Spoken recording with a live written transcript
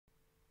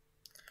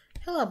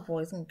Hello,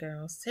 boys and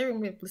girls. Here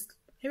we're going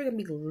to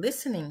be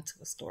listening to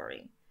a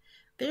story.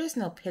 There's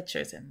no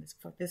pictures in this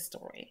for this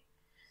story.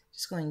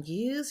 Just going to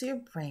use your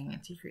brain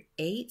to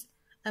create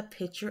a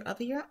picture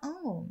of your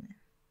own.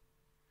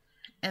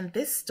 And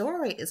this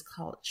story is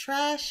called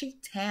Trashy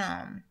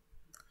Town.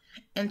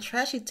 And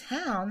Trashy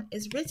Town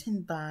is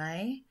written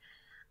by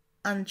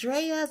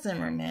Andrea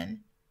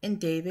Zimmerman and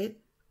David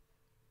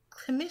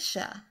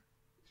Clemisha.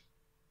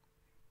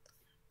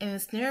 And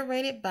it's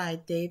narrated by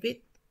David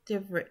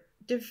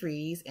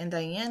DeVries and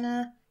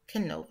Diana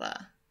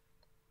Canova.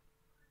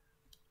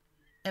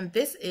 And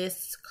this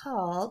is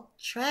called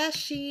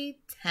Trashy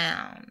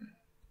Town.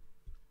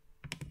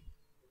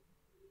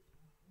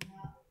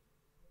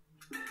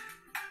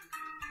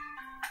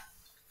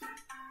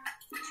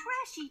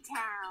 Trashy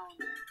Town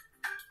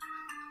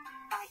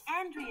by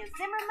Andrea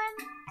Zimmerman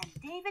and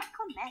David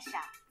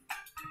Clemisha.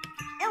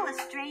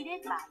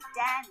 Illustrated by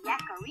Dan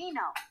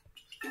Yacarino.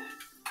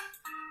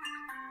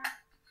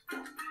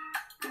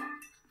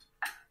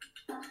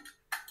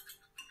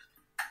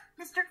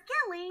 Mr.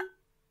 Gilly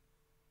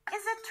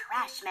is a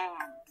trash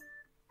man.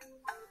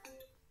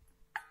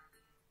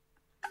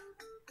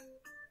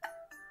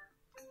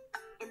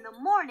 In the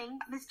morning,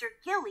 Mr.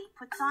 Gilly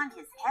puts on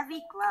his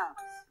heavy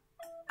gloves.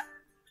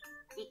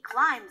 He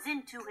climbs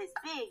into his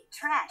big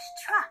trash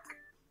truck.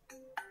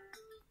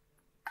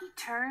 He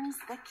turns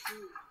the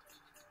key.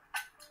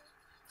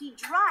 He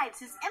drives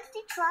his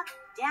empty truck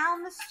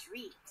down the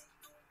street.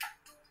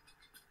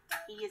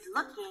 He is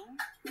looking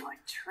for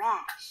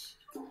trash.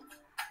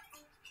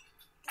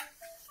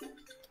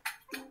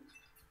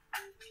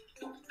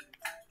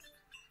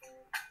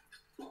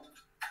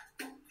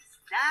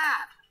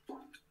 Stop!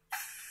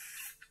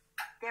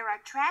 There are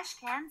trash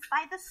cans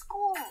by the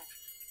school.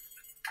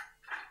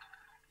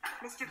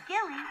 Mr.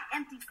 Gilly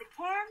empties the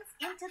cans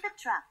into the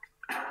truck.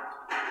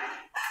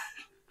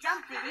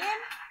 Dump it in.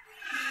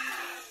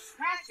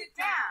 Smash it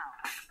down.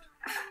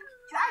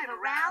 Drive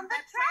around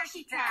the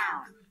trashy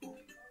town.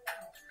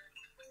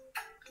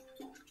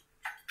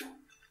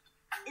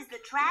 Is the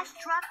trash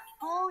truck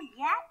full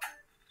yet?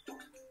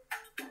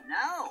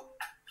 No.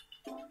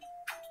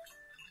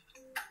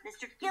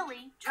 Mr.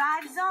 Gilly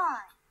drives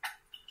on.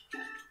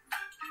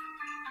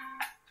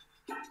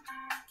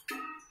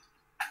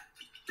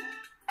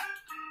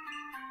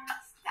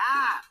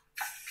 Stop!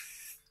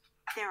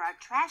 There are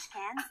trash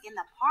cans in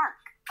the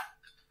park.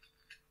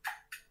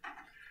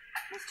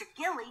 Mr.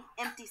 Gilly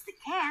empties the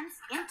cans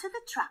into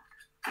the truck.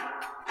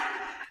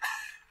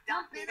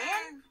 Dump it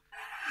in.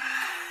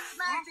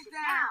 Smash it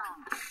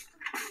down.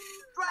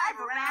 Drive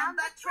around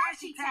the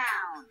trashy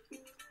town.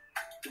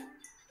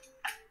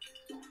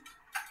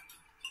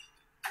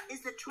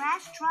 Is the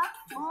trash truck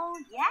full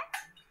yet?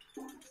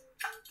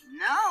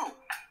 No.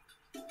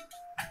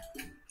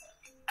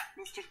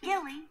 Mr.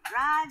 Gilly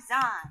drives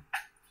on.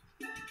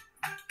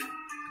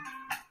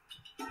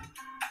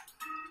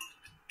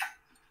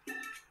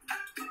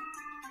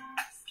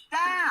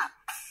 Stop!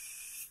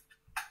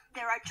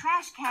 There are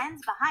trash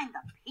cans behind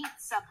the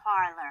pizza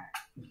parlor.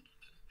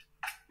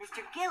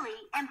 Mr. Gilly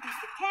empties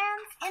the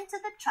cans into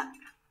the truck.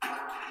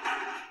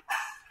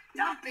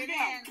 Dump it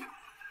in.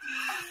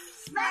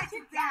 Smash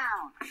it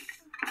down.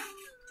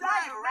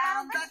 Drive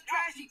around the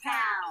trashy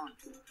town.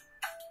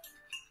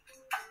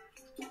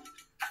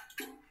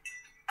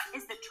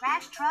 Is the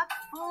trash truck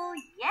full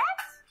yet?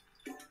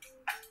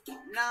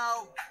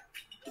 No.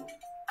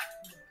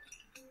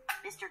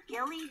 Mr.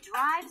 Gilly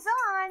drives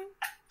on.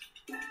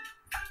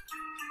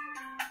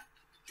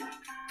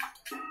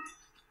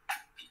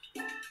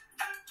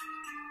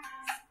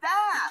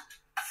 Stop!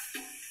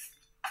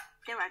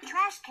 There are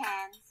trash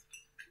cans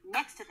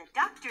next to the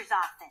doctor's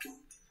office.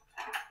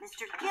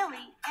 Mr.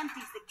 Gilly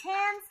empties the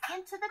cans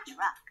into the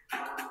truck.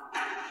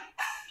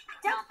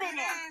 Dump it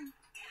in.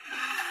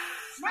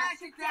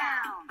 Smash it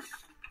down.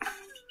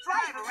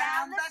 Drive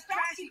around the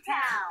trashy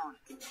town.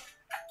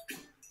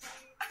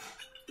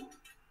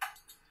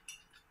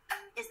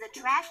 Is the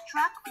trash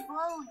truck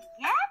full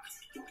yet?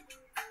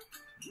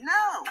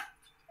 No.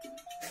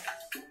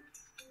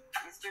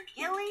 Mr.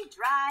 Gilly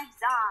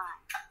drives on.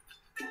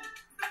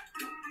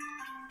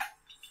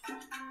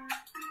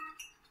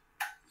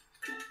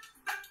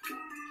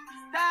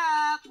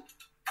 Stop!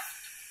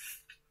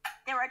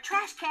 There are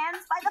trash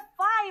cans by the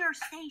fire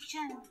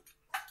station.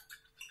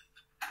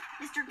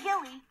 Mr.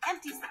 Gilly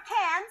empties the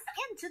cans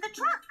into the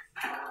truck.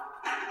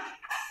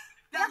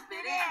 Dump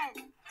it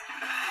in.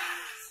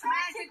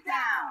 Smash it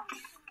down.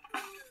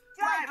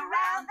 Drive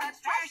around the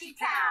trashy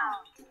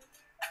town.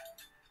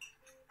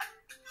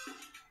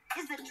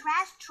 Is the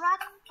trash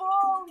truck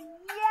full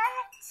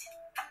yet?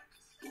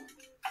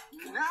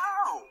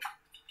 No.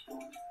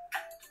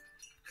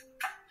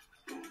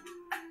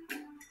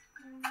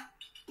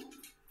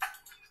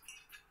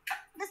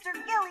 Mr.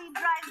 Gilly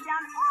drives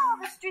down all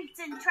the streets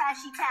in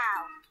Trashy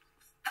Town.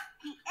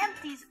 He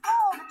empties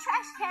all the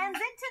trash cans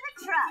into the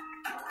truck.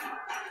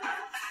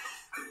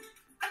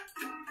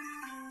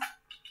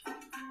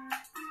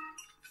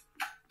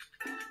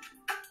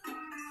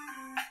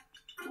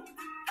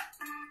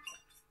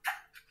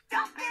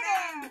 Dump it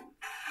in.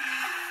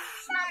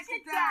 Smash it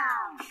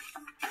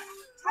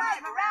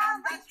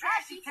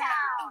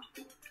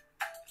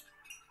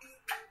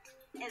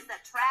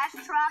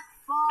trash truck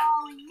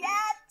full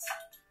yet.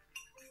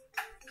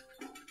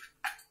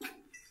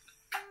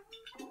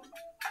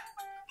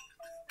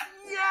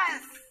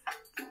 Yes!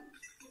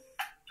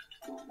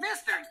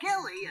 Mr.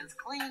 Gilly has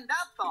cleaned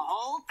up the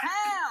whole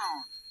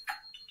town.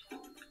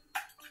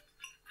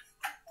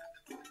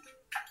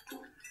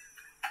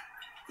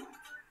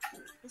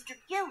 Mr.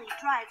 Gilly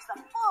drives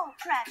the full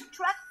trash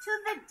truck to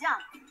the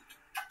dump.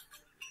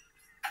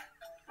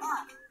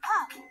 Up,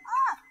 up,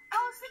 up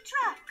goes the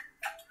truck.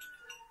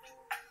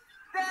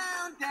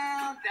 Down,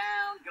 down,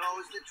 down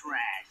goes the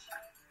trash.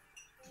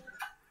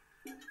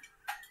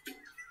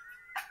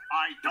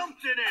 I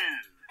dumped it in.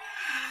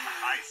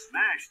 I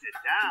smashed it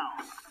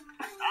down.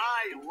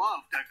 I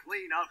love to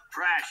clean up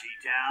trashy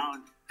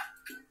town.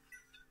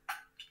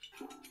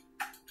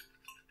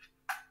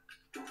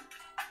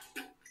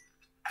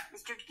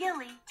 Mr.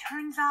 Gilly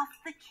turns off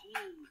the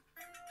key.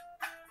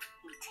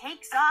 He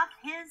takes off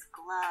his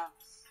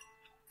gloves.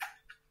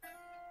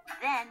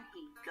 Then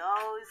he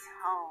goes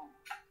home.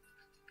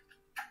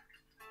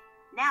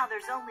 Now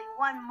there's only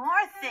one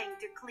more thing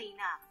to clean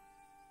up.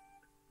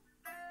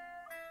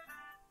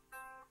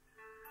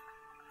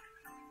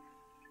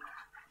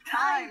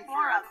 Time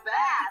for a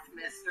bath,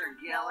 Mr.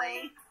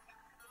 Gilly.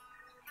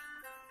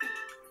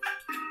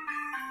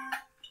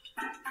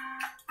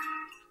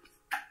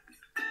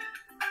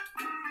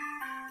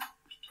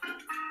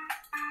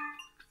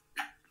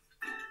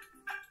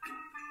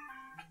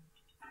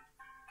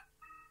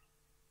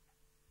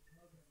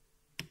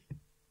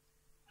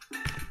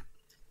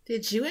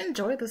 Did you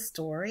enjoy the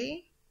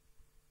story?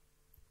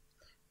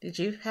 Did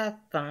you have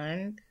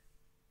fun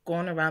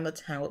going around the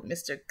town with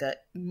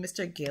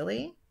Mr.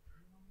 Gilly?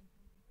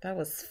 That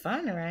was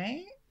fun,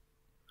 right?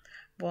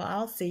 Well,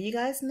 I'll see you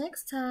guys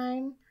next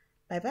time.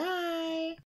 Bye-bye.